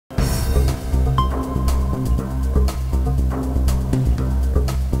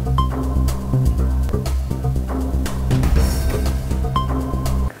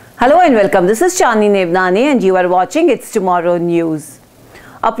Hello and welcome. This is Chandni Nevnani and you are watching It's Tomorrow News.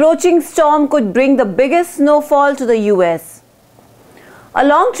 Approaching storm could bring the biggest snowfall to the US. A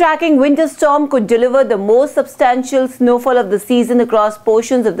long-tracking winter storm could deliver the most substantial snowfall of the season across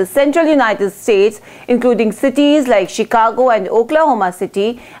portions of the central United States, including cities like Chicago and Oklahoma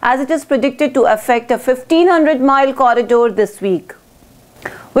City, as it is predicted to affect a 1,500-mile corridor this week.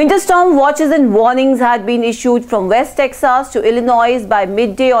 Winter storm watches and warnings had been issued from West Texas to Illinois by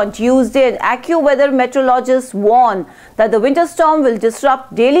midday on Tuesday, and AccuWeather meteorologists warn that the winter storm will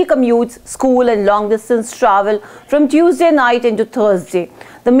disrupt daily commutes, school and long-distance travel from Tuesday night into Thursday.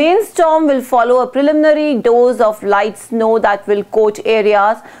 The main storm will follow a preliminary dose of light snow that will coat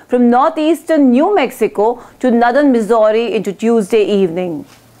areas from northeastern New Mexico to northern Missouri into Tuesday evening.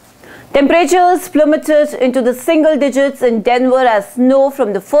 Temperatures plummeted into the single digits in Denver as snow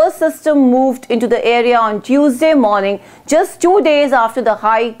from the first system moved into the area on Tuesday morning, just 2 days after the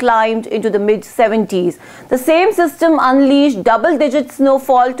high climbed into the mid-70s. The same system unleashed double-digit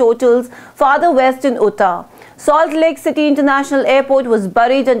snowfall totals farther west in Utah. Salt Lake City International Airport was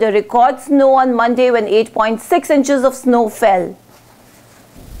buried under record snow on Monday when 8.6 inches of snow fell.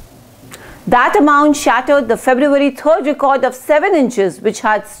 That amount shattered the February 3rd record of 7 inches, which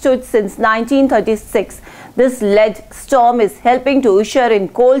had stood since 1936. This lead storm is helping to usher in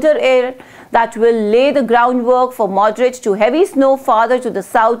colder air that will lay the groundwork for moderate to heavy snow farther to the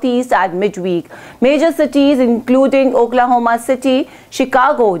southeast at midweek. Major cities including Oklahoma City,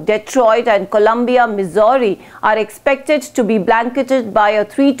 Chicago, Detroit and Columbia, Missouri are expected to be blanketed by a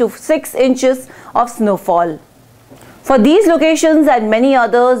 3 to 6 inches of snowfall. For these locations and many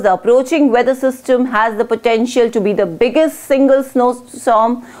others, the approaching weather system has the potential to be the biggest single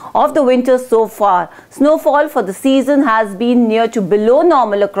snowstorm of the winter so far. Snowfall for the season has been near to below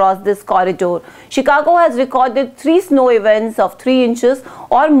normal across this corridor. Chicago has recorded 3 snow events of 3 inches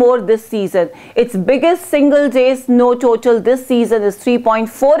or more this season. Its biggest single-day snow total this season is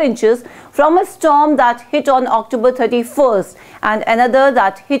 3.4 inches from a storm that hit on October 31st and another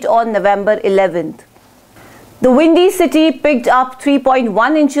that hit on November 11th. The windy city picked up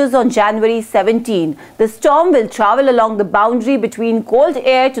 3.1 inches on January 17. The storm will travel along the boundary between cold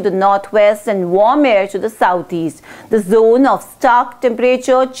air to the northwest and warm air to the southeast. The zone of stark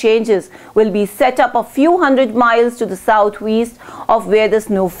temperature changes will be set up a few hundred miles to the southeast of where the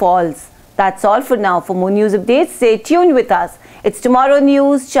snow falls. That's all for now. For more news updates, stay tuned with us. It's Tomorrow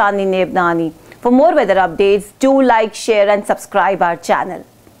News, Chandni Nevnani. For more weather updates, do like, share and subscribe our channel.